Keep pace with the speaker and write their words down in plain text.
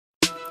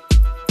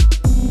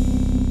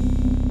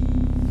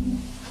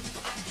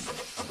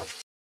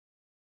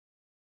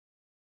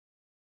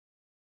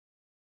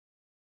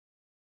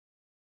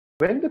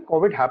when the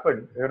COVID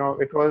happened,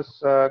 it was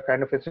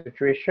kind of a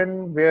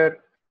situation where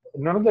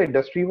none of the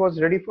industry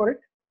was ready for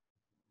it,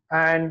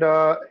 and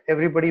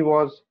everybody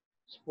was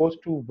supposed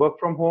to work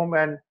from home.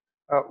 And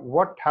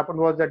what happened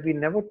was that we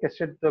never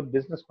tested the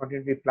business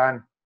continuity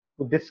plan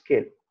to this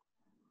scale.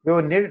 We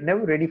were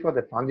never ready for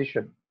the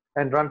transition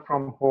and run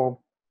from home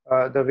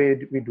the way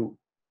we do.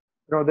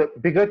 The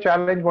bigger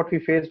challenge what we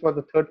faced was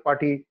the third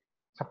party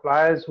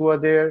suppliers who are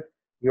there,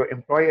 your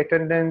employee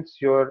attendance,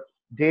 your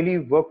daily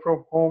work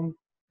from home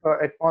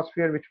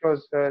atmosphere which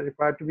was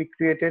required to be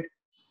created.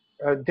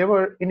 There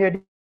were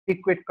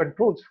inadequate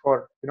controls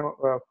for people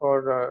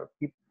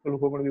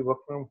who are going to be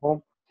working from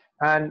home,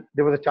 and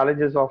there were the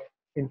challenges of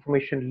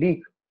information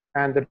leak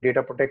and the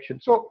data protection.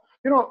 So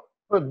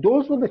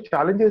those were the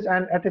challenges.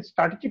 And at a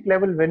strategic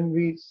level, when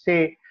we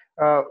say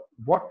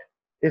what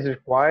is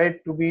required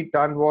to be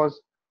done was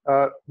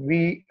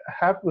we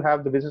have to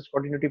have the business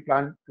continuity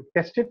plan to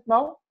test it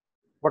now,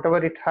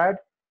 whatever it had.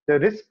 The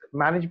risk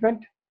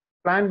management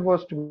plan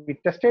was to be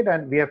tested,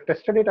 and we have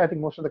tested it. I think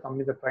most of the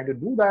companies are trying to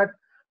do that.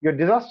 Your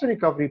disaster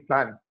recovery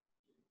plan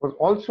was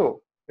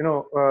also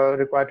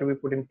required to be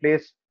put in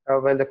place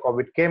when the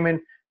COVID came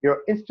in.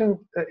 Your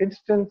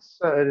instance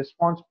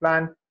response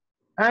plan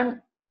and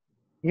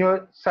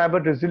your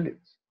cyber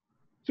resilience.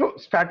 So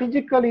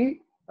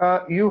strategically,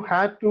 you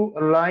had to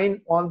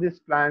align all these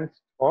plans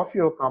of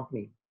your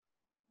company,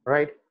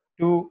 right,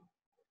 to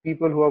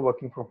people who are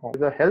working from home.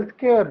 The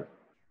healthcare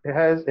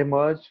has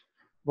emerged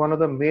one of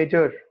the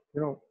major,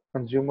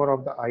 consumer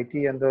of the IT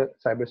and the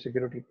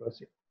cybersecurity per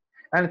se,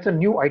 and it's a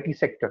new IT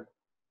sector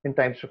in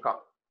times to come.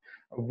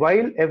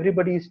 While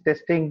everybody is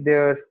testing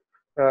their,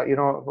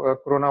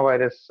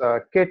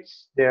 coronavirus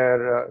kits,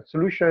 their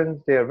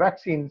solutions, their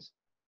vaccines,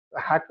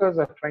 hackers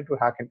are trying to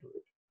hack into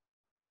it,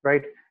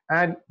 right?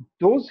 And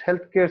those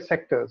healthcare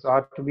sectors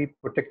are to be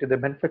protected. The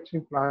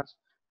manufacturing plants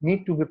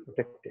need to be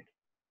protected,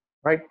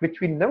 right? Which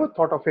we never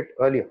thought of it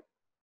earlier.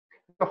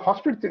 The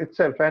hospital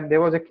itself, and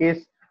there was a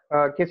case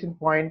in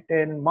point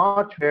in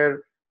March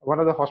where one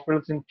of the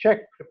hospitals in Czech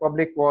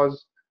Republic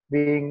was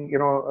being,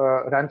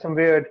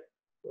 ransomwared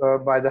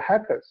by the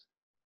hackers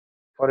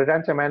for a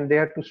ransom, and they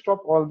had to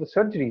stop all the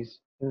surgeries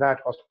in that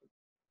hospital.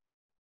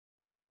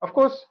 Of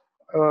course,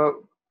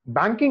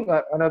 banking,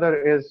 another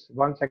is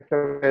one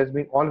sector has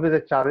been always a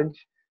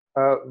challenge,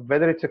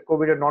 whether it's a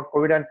COVID or not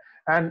COVID.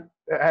 And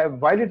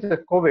while it's a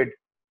COVID,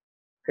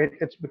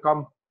 it's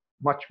become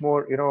much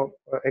more,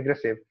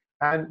 aggressive.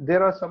 And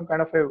there are some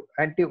kind of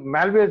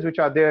anti-malwares which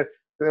are there.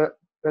 To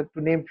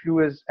name few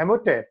is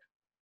Emotet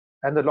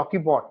and the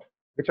Lockybot,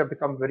 which have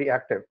become very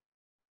active.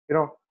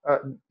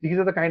 These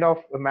are the kind of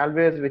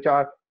malwares which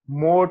are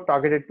more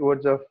targeted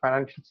towards the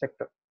financial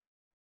sector.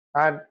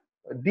 And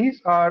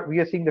we are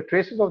seeing the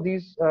traces of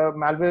these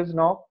malwares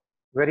now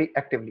very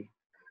actively.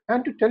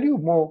 And to tell you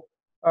more,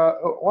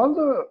 all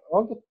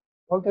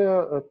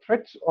the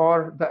threats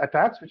or the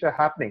attacks which are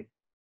happening,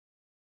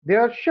 they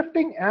are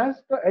shifting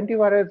as the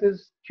antivirus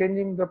is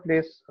changing the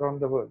place around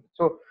the world.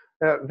 So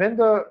when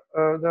the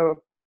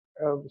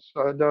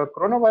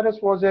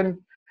coronavirus was in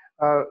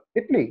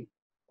Italy,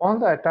 all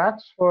the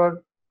attacks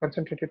were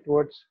concentrated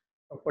towards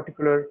a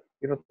particular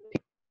theme.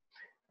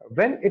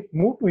 When it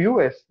moved to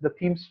US, the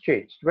themes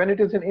changed. When it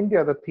is in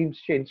India, the themes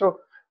change. So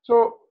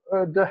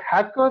the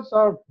hackers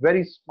are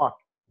very smart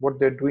what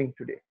they're doing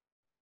today,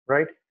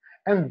 right?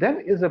 And then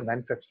is the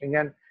manufacturing.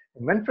 And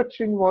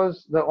manufacturing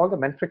was all the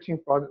manufacturing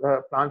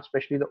plants,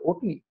 especially the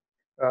OT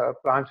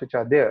plants which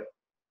are there.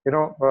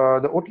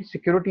 The OT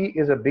security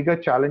is a bigger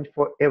challenge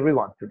for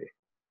everyone today,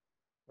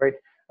 right?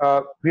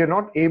 We are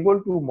not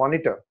able to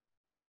monitor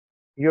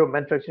your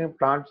manufacturing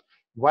plants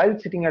while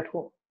sitting at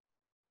home,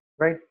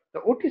 right?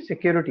 The OT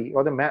security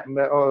or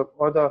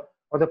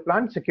the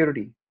plant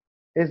security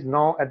is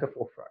now at the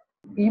forefront.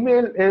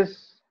 Email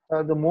is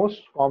the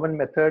most common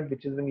method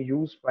which is being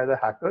used by the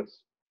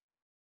hackers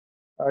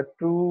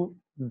to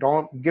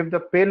give the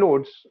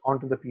payloads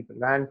onto the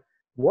people. And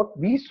what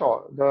we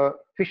saw, the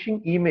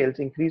phishing emails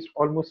increased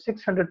almost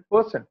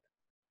 600%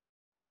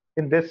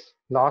 in this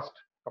last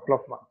couple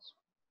of months.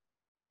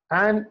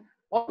 And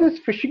all these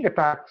phishing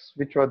attacks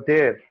which were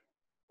there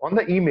on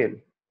the email,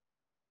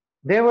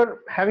 they were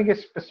having a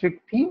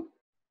specific theme.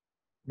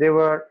 They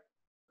were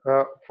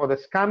for the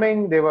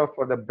scamming, they were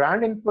for the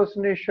brand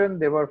impersonation,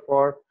 they were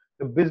for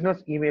the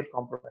business email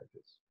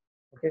compromises.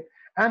 Okay,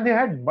 and they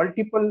had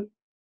multiple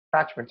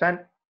attachments. And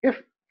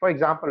if, for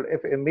example,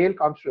 if a mail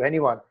comes to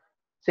anyone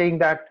saying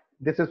that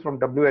this is from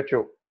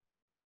WHO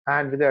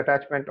and with the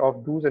attachment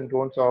of do's and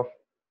don'ts of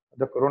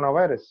the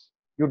coronavirus,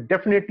 you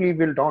definitely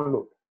will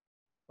download.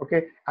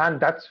 Okay, and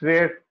that's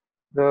where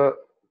the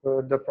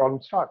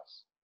problem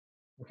starts.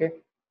 Okay,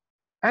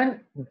 and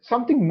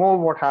something more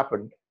what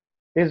happened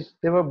is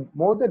there were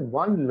more than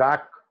 1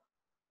 lakh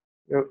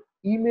the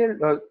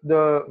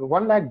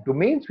 1 lakh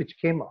domains which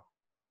came up,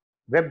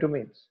 web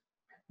domains,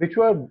 which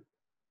were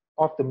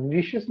of the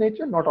malicious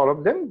nature. Not all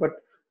of them, but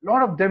a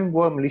lot of them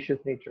were malicious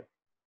nature.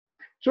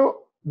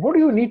 So what do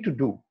you need to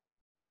do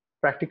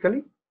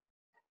practically?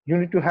 You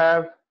need to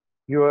have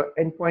your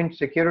endpoint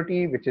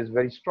security, which is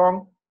very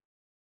strong.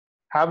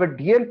 have a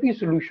DLP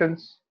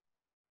solutions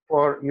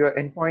for your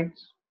endpoints,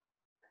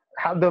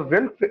 have the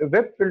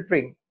web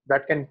filtering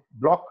that can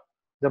block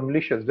the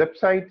malicious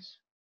websites,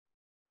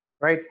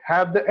 right?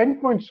 Have the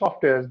endpoint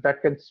softwares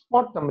that can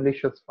spot the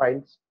malicious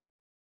files,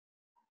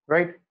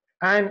 right?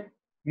 And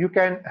you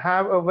can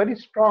have a very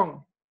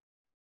strong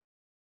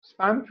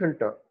spam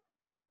filter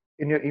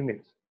in your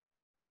emails.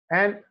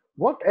 And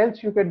what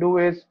else you can do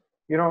is,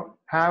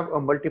 have a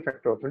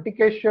multi-factor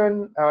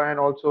authentication and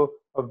also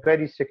a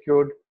very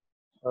secured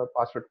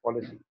password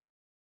policy,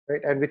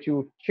 right? And which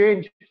you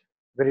change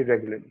very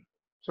regularly.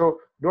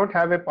 So don't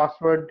have a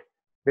password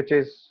which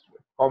is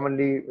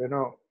commonly,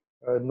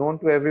 known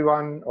to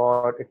everyone,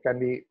 or it can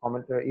be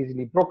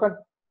easily broken.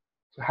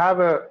 So have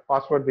a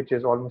password which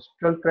is almost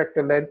 12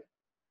 character length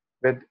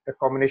with a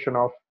combination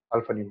of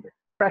alphanumeric.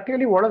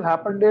 Practically, what has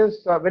happened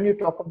is when you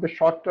talk of the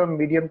short term,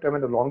 medium term,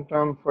 and the long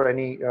term for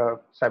any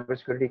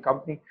cybersecurity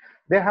company,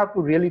 they have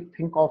to really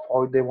think of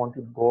how they want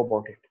to go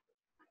about it,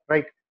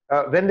 right?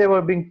 When they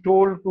were being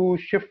told to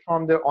shift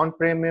from the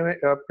on-prem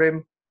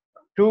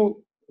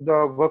to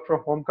the work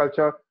from home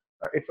culture,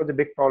 it was a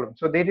big problem.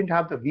 So they didn't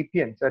have the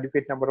VPNs,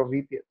 adequate number of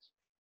VPNs.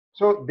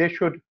 So they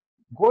should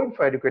go in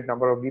for adequate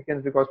number of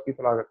VPNs because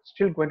people are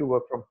still going to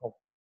work from home,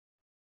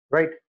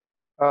 right?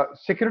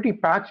 Security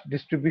patch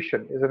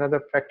distribution is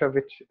another factor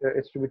which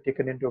is to be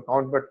taken into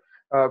account, but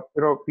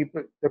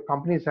the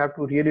companies have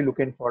to really look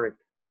in for it.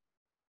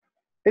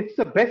 It's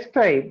the best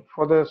time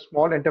for the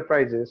small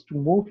enterprises to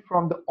move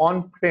from the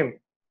on-prem,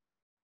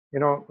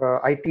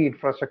 IT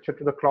infrastructure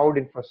to the cloud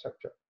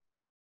infrastructure,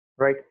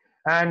 right?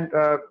 And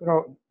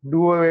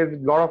do a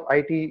lot of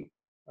IT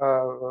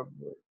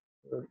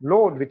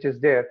load which is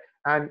there,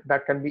 and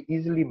that can be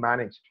easily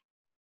managed,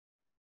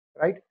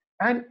 right?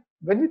 And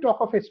when we talk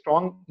of a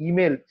strong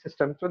email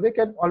system, so they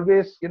can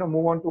always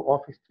move on to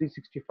Office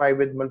 365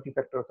 with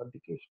multi-factor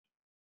authentication,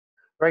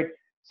 right?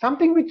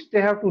 Something which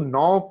they have to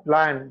now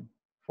plan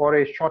for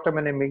a short term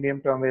and a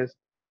medium term is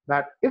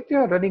that if they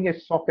are running a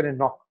SOC and a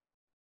NOC,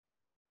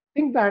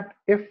 think that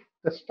if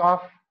the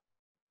staff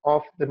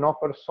of the NOC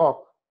or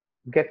SOC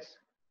gets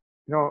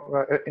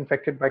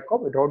infected by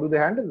COVID, how do they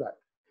handle that?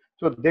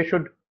 So they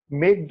should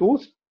make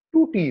those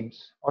 2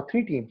 teams or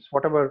 3 teams,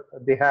 whatever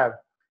they have,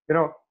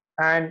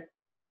 and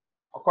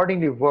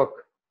accordingly work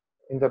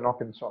in the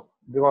NOC and SOC.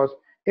 Because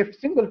if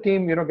single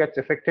team gets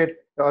affected,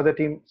 the other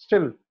team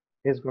still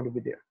is going to be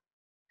there.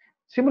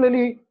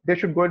 Similarly, they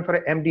should go in for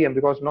an MDM,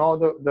 because now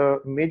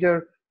the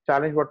major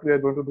challenge what we are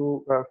going to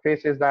do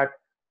face is that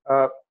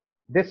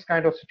this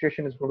kind of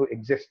situation is going to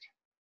exist.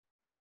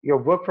 Your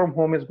work from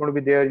home is going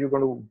to be there. You're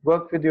going to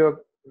work with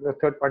your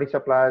third-party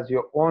suppliers,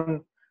 your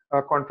own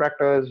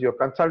contractors, your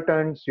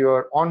consultants,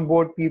 your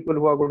onboard people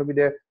who are going to be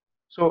there.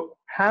 So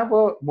have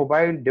a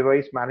mobile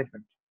device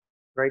management,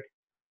 right?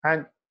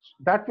 And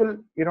that will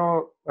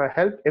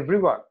help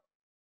everyone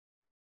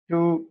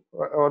to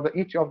or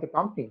each of the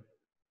company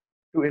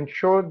to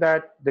ensure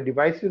that the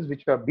devices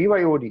which are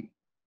BYOD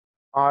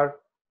are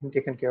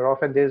taken care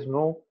of and there is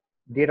no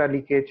data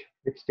leakage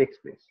which takes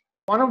place.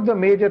 One of the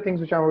major things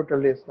which I want to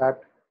tell is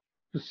that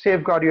to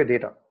safeguard your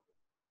data,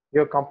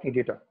 your company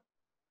data,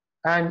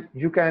 and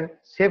you can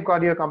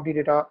safeguard your company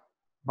data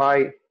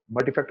by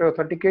multi-factor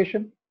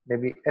authentication,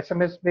 maybe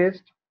SMS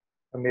based,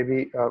 or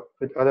maybe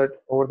with other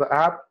over the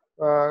app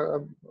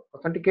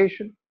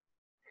authentication.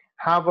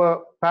 Have a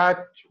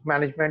patch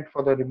management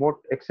for the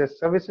remote access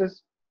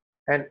services,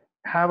 and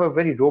have a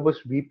very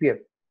robust VPN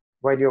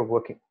while you're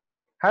working.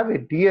 Have a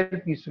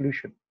DLP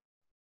solution,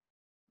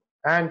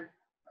 and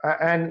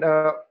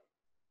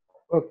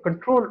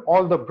control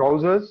all the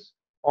browsers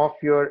of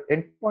your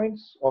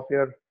endpoints, of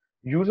your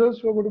users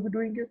who are going to be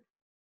doing it,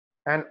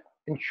 and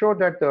ensure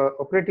that the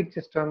operating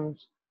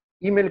systems,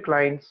 email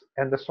clients,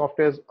 and the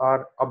softwares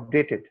are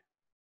updated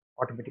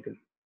automatically,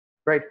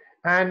 right?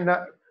 And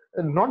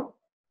not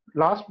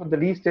last but the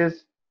least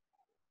is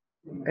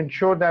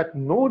ensure that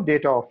no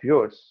data of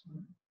yours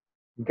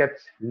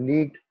gets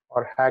leaked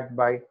or hacked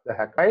by the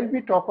hacker. While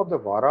we talk of the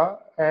Vara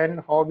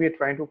and how we are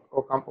trying to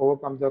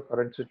overcome the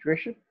current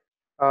situation,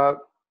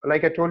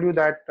 like I told you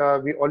that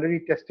we already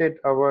tested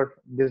our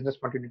business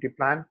continuity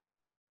plan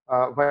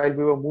while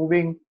we were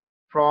moving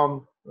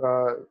from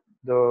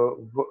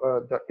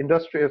the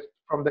industry,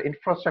 from the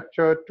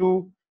infrastructure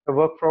to the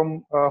work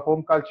from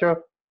home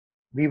culture.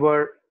 We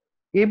were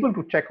able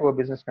to check our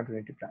business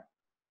continuity plan.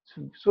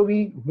 So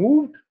we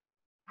moved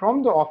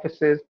from the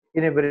offices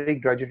in a very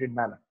graduated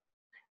manner.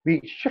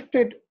 We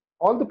shifted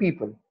all the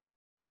people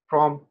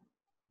from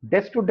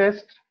desk to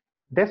desk,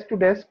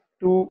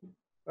 to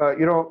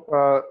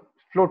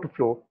floor to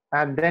floor,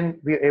 and then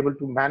we are able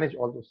to manage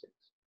all those things.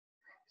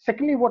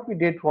 Secondly, what we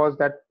did was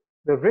that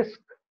the risk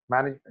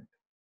management,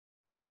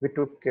 we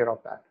took care of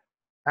that,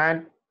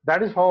 and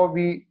that is how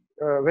we,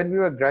 when we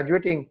were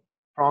graduating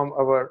from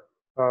our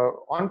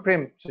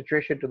on-prem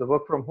situation to the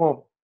work from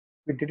home,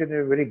 we did it in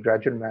a very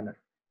gradual manner.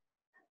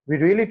 We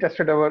really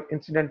tested our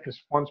incident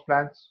response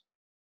plans,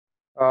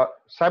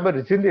 cyber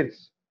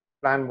resilience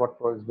plan,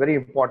 what was very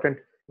important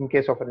in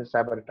case of a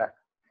cyber attack.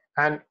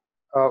 And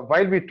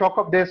while we talk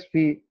of this,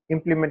 we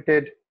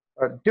implemented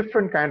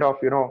different kind of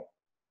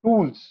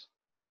tools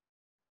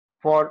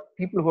for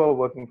people who are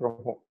working from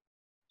home,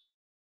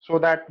 so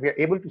that we are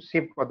able to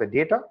safeguard the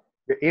data,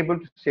 we are able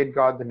to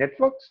safeguard the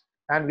networks,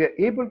 and we are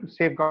able to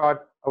safeguard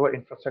our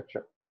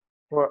infrastructure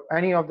for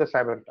any of the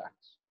cyber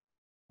attacks.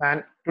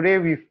 And today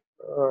we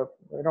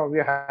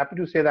are happy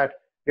to say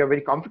that we are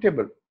very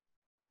comfortable,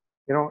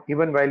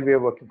 even while we are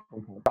working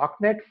from home.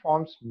 Darknet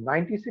forms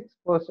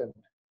 96%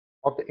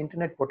 of the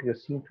internet what you are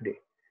seeing today,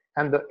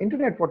 and the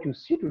internet what you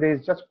see today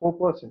is just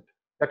 4%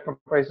 that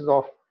comprises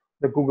of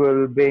the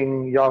Google,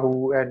 Bing,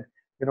 Yahoo, and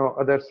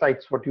other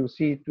sites what you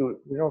see to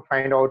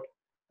find out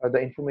the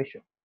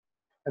information.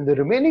 And the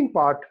remaining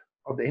part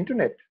of the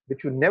internet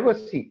which you never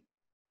see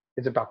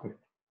is the darknet.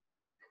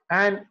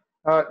 And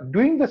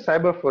doing the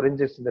cyber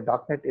forensics in the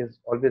darknet is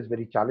always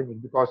very challenging,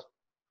 because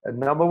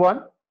number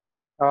one,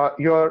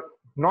 you're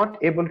not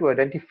able to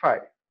identify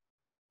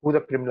who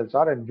the criminals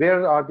are and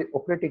where are they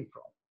operating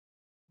from,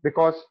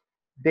 because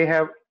they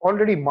have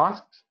already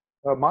masked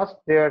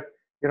their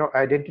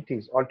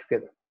identities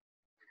altogether.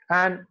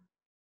 And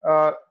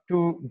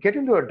to get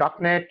into a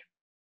darknet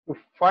to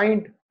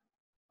find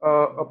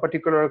a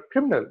particular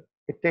criminal,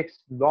 it takes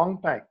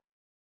long time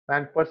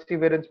and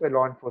perseverance by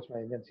law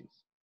enforcement agencies.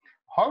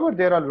 However,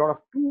 there are a lot of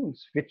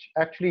tools which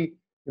actually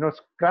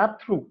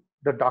scrap through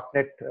the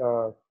darknet,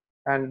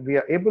 and we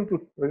are able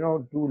to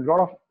do a lot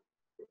of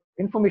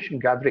information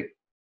gathering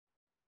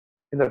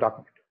in the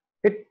darknet.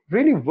 It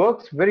really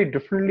works very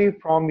differently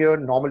from your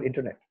normal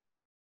internet.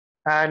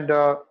 And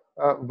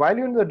while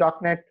you're in the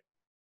darknet,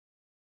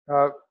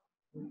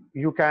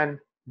 you can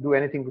do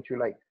anything which you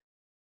like,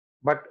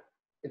 but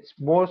it's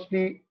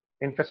mostly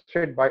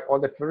infested by all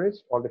the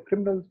terrorists, all the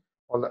criminals,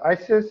 all the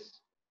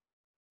ISIS,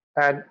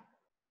 and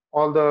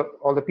all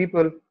the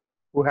people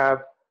who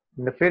have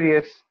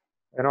nefarious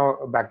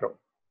background,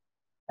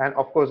 and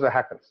of course the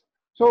hackers.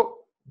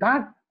 So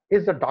that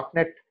is the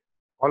darknet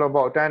all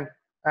about.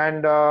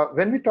 And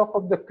when we talk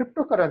of the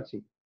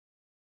cryptocurrency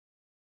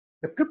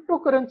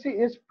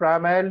is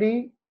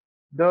primarily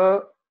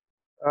the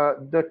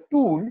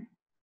tool,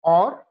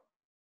 or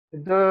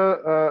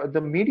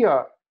the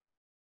media,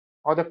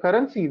 or the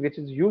currency which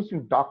is used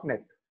in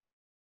darknet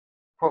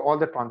for all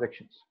the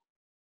transactions.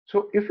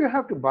 So if you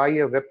have to buy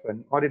a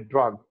weapon or a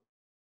drug,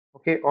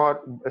 okay,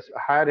 or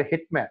hire a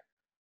hitman,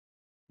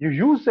 you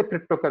use the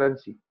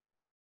cryptocurrency,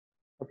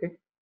 okay,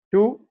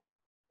 to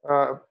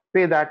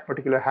pay that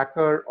particular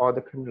hacker or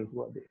the criminal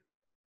who are there.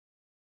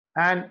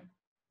 And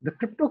the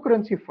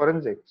cryptocurrency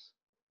forensics,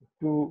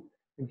 to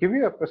give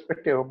you a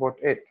perspective about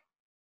it,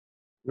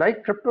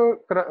 like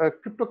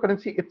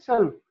cryptocurrency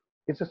itself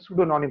is a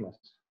pseudonymous.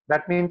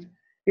 That means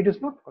it is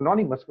not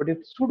anonymous, but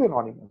it's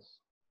pseudonymous.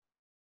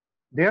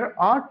 There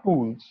are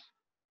tools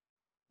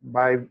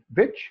by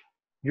which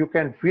you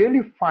can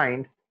really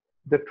find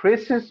the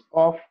traces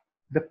of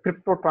the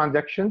crypto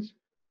transactions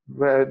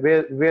where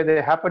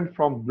they happen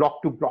from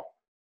block to block,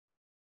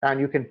 and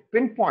you can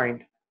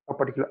pinpoint a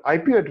particular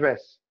IP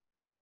address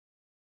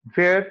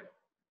where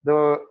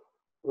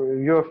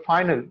your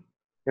final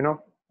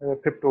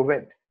crypto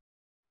went,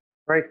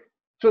 right?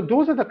 So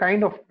those are the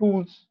kind of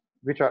tools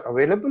which are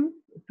available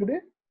today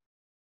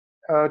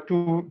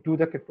to do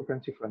the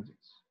cryptocurrency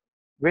forensics.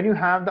 When you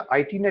have the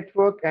IT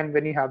network and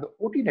when you have the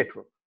OT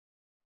network,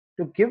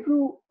 to give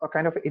you a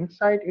kind of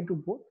insight into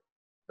both,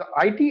 the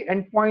IT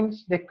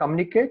endpoints, they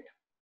communicate,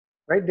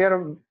 right? They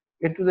are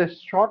into the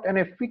short and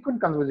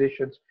frequent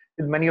conversations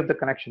with many of the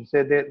connections.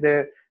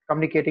 They're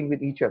communicating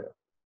with each other.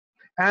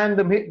 And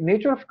the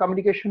nature of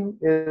communication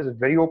is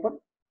very open,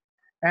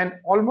 and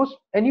almost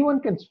anyone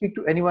can speak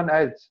to anyone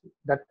else.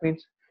 That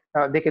means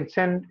they can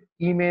send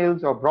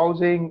emails or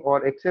browsing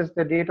or access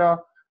the data,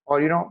 or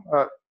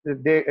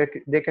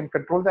they can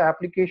control the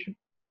application.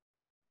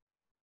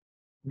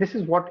 This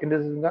is what it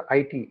is in the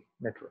IT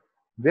network.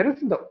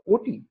 Whereas in the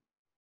OT,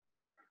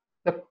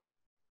 the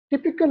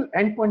typical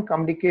endpoint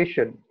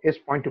communication is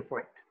point to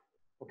point,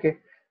 okay?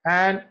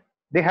 And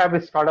they have a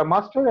SCADA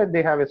master and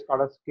they have a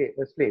SCADA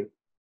slave.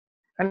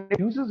 And it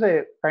uses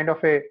a kind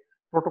of a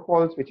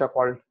protocols which are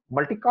called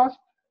multicast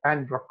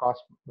and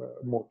broadcast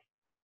mode,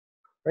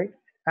 right?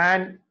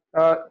 And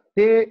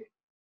they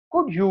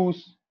could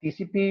use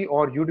TCP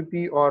or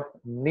UDP or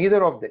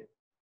neither of them.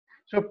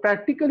 So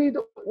practically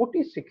the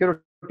OT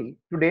security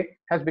today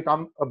has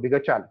become a bigger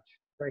challenge,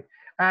 right?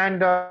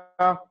 And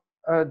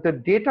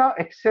the data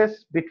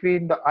access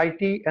between the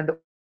IT and the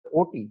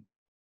OT,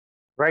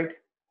 right,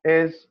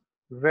 is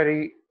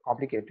very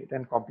complicated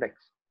and complex.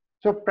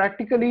 So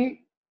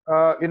practically,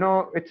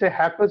 it's a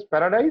hacker's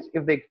paradise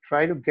if they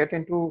try to get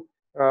into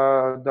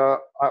the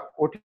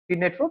OT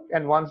network,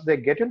 and once they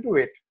get into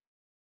it,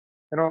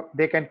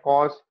 they can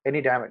cause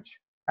any damage.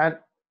 And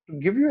to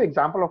give you an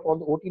example of all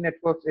the OT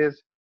networks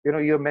is,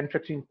 your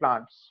manufacturing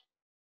plants,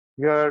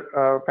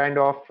 your kind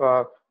of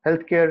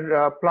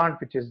healthcare plant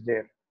which is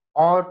there,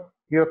 or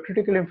your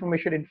critical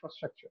information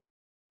infrastructure.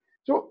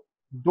 So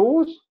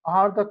those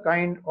are the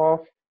kind of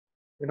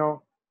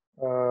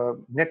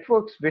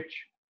networks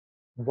which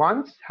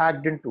once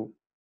hacked into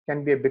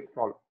can be a big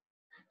problem.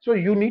 So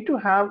you need to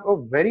have a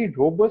very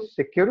robust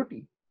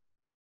security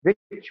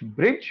which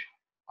bridge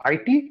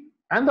IT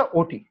and the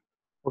OT.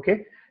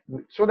 Okay,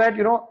 so that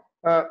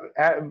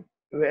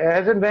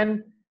as and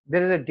when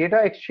there is a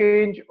data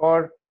exchange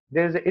or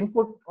there is an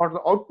input or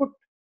the output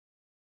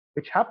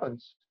which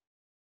happens,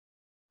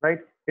 right?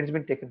 It's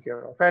been taken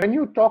care of. And when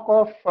you talk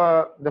of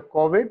the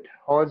COVID,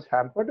 how has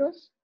hampered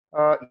us?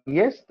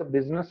 Yes, the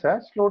business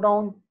has slowed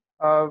down.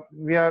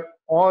 We are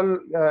all,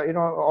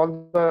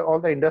 all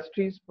the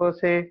industries per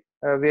se,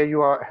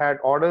 where had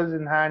orders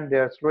in hand, they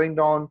are slowing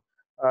down.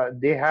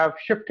 They have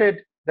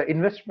shifted the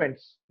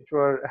investments which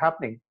were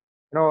happening,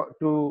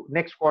 to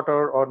next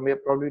quarter or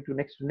probably to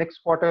next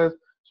quarters.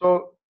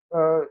 So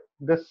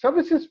the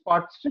services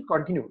part still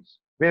continues,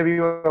 where we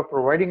are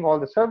providing all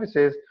the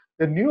services.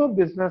 The newer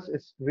business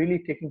is really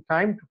taking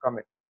time to come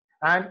in.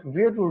 And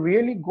we have to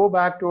really go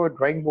back to our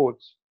drawing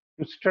boards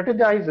to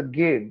strategize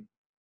again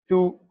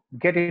to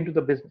get into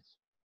the business.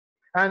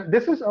 And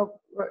this is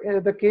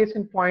the case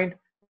in point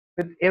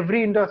with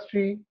every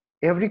industry,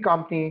 every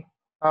company,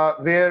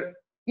 where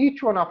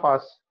each one of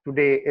us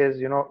today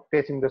is,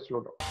 facing the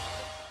slowdown.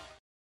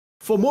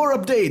 For more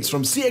updates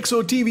from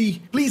CXO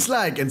TV, please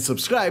like and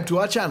subscribe to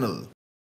our channel.